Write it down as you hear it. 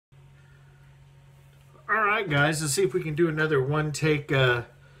All right, guys, let's see if we can do another one take beer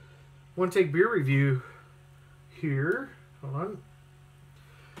review here. Hold on.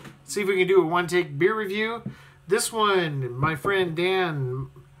 See if we can do a one take beer review. This one, my friend Dan,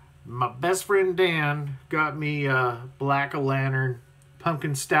 my best friend Dan, got me Black Lantern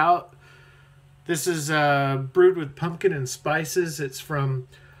Pumpkin Stout. This is brewed with pumpkin and spices. It's from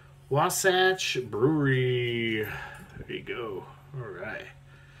Washatch Brewery. There you go. All right.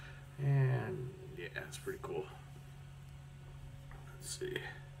 And yeah, it's pretty cool. Let's see.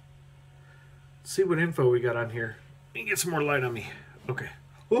 Let's see what info we got on here. Let me get some more light on me. Okay.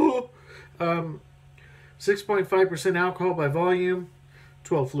 Oh, 6.5% alcohol by volume,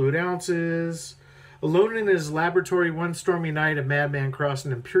 12 fluid ounces. Alone in his laboratory one stormy night, a madman crossed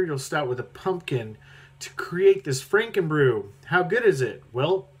an imperial stout with a pumpkin to create this Frankenbrew. How good is it?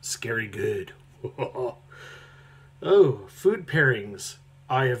 Well, scary good. Oh, food pairings.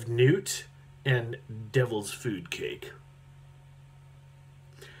 Eye of Newt and Devil's Food Cake.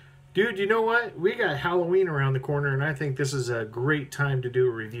 Dude, you know what? We got Halloween around the corner, and I think this is a great time to do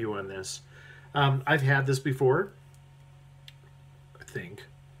a review on this. I've had this before. I think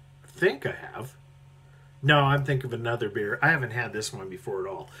I have. No, I'm thinking of another beer. I haven't had this one before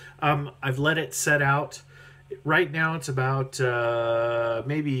at all. I've let it set out. Right now it's about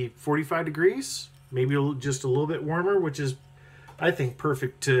maybe 45 degrees. Maybe just a little bit warmer, which is, I think,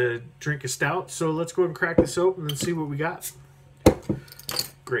 perfect to drink a stout. So let's go ahead and crack this open and see what we got.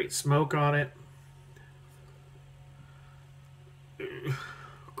 Great smoke on it.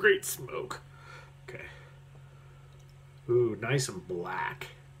 Great smoke. Okay. Ooh, nice and black.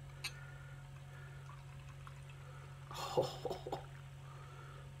 Oh,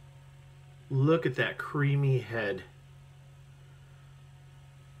 look at that creamy head.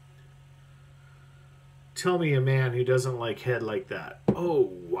 Tell me a man who doesn't like head like that.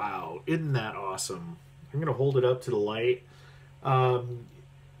 Oh, wow. Isn't that awesome? I'm going to hold it up to the light.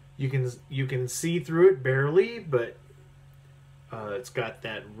 You can see through it barely, but it's got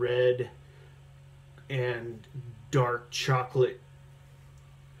that red and dark chocolate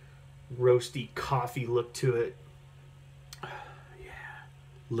roasty coffee look to it. Yeah,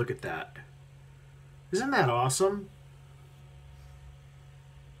 look at that. Isn't that awesome?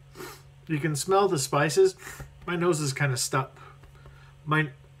 You can smell the spices. My nose is kind of stopped. My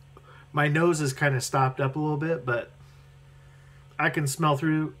nose is kind of stopped up a little bit, but I can smell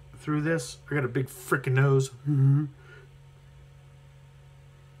through this. I got a big freaking nose.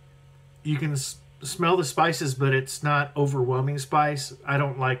 You can smell the spices, but it's not overwhelming spice. I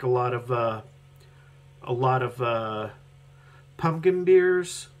don't like a lot of pumpkin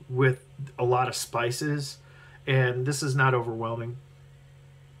beers with a lot of spices, and this is not overwhelming.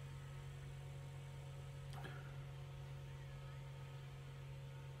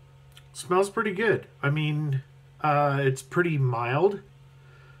 Smells pretty good. I mean, it's pretty mild.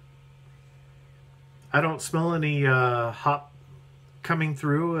 I don't smell any hop coming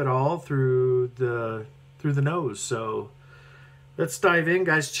through at all through the nose. So let's dive in,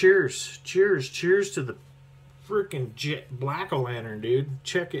 guys. Cheers. Cheers. Cheers to the freaking Black Lantern, dude.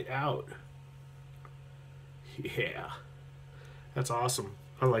 Check it out. Yeah. That's awesome.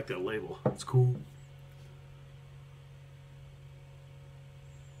 I like that label. It's cool.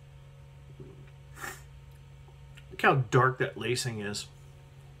 Look how dark that lacing is.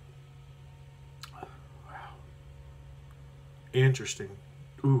 Wow. Interesting.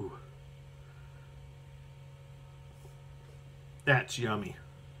 Ooh. That's yummy.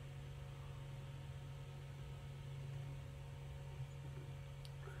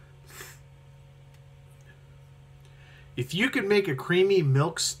 If you could make a creamy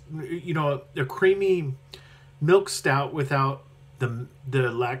milk, a creamy milk stout without the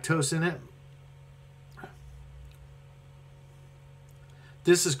lactose in it,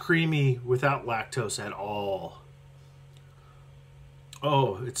 this is creamy without lactose at all.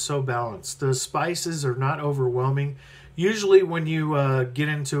 Oh, it's so balanced. The spices are not overwhelming. Usually when you get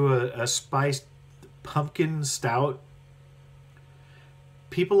into a spiced pumpkin stout,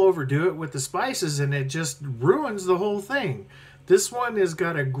 people overdo it with the spices and it just ruins the whole thing. This one has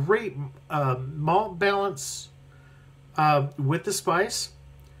got a great malt balance with the spice,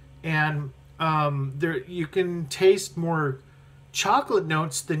 and there you can taste more chocolate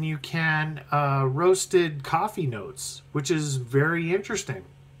notes than you can roasted coffee notes, which is very interesting.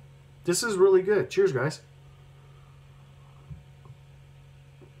 This is really good. Cheers, guys.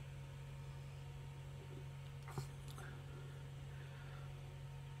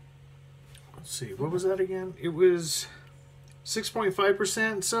 Let's see, what was that again? It was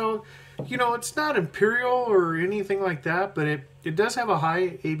 6.5%. So, it's not imperial or anything like that, but it does have a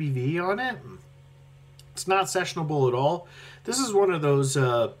high ABV on it. It's not sessionable at all. This is one of those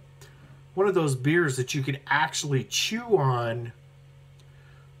beers that you could actually chew on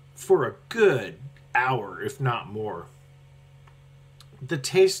for a good hour, if not more. The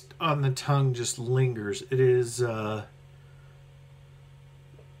taste on the tongue just lingers. It is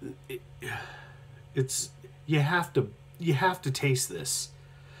it's you have to taste this.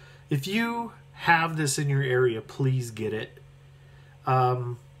 If you have this in your area, please get it.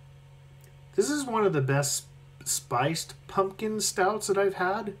 This is one of the best spiced pumpkin stouts that I've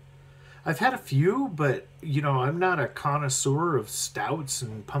had. I've had a few, but you know, I'm not a connoisseur of stouts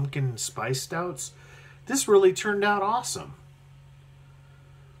and pumpkin spice stouts. This really turned out awesome.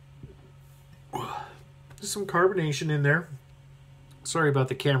 There's some carbonation in there. Sorry about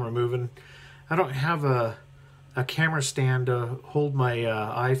the camera moving. I don't have a camera stand to hold my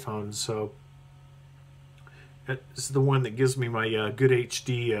iPhone, so it's the one that gives me my good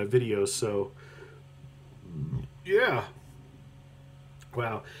HD video. So yeah,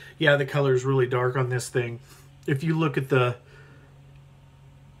 wow, yeah, the color is really dark on this thing. If you look at the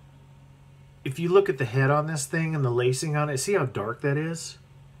head on this thing and the lacing on it, see how dark that is?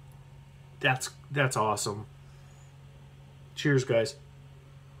 That's awesome. Cheers, guys.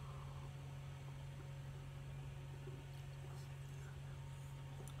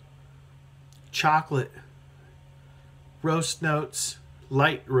 Chocolate, roast notes,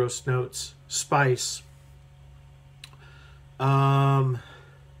 light roast notes, spice. You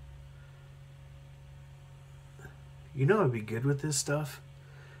know what'd be good with this stuff?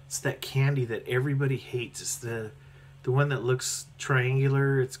 It's that candy that everybody hates. It's the one that looks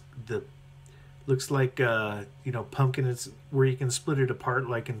triangular. Looks like you know, pumpkin. It's where you can split it apart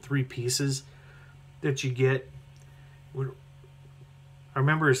like in 3 pieces that you get. I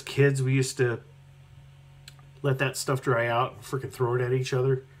remember as kids we used to let that stuff dry out and freaking throw it at each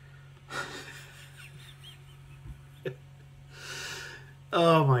other.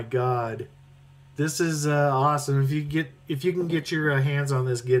 Oh my god. This is awesome. If you can get your hands on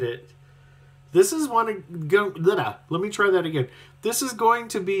this, get it. This is one of let me try that again. This is going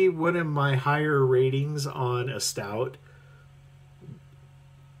to be one of my higher ratings on a stout.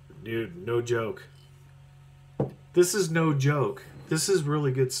 Dude, no joke. This is no joke. This is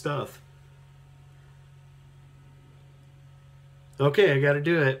really good stuff. Okay, I got to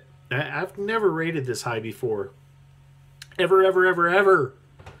do it. I've never rated this high before. Ever, ever, ever, ever.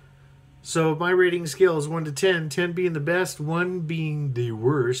 So my rating scale is 1 to 10, 10 being the best, 1 being the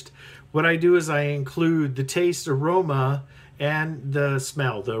worst. What I do is I include the taste, aroma, and the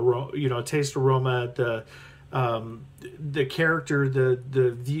smell. The taste, aroma, the character,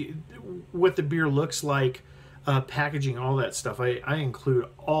 the what the beer looks like, packaging, all that stuff. I include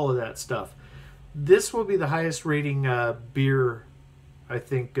all of that stuff. This will be the highest rating beer I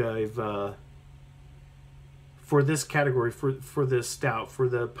think I've for this category, for this stout, for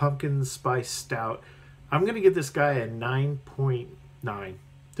the pumpkin spice stout. I'm going to give this guy a 9.9.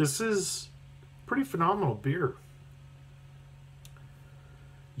 This is pretty phenomenal beer.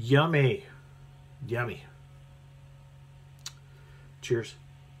 Yummy. Yummy. Cheers.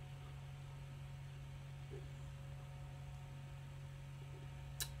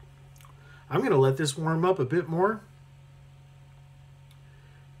 I'm going to let this warm up a bit more.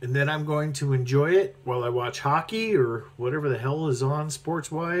 And then I'm going to enjoy it while I watch hockey or whatever the hell is on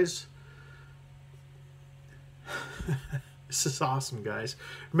sports-wise. This is awesome, guys.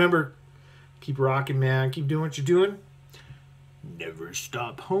 Remember, keep rocking, man. Keep doing what you're doing. Never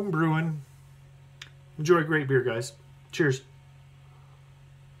stop homebrewing. Enjoy great beer, guys. Cheers.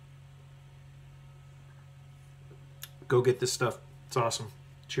 Go get this stuff. It's awesome.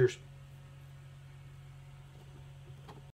 Cheers.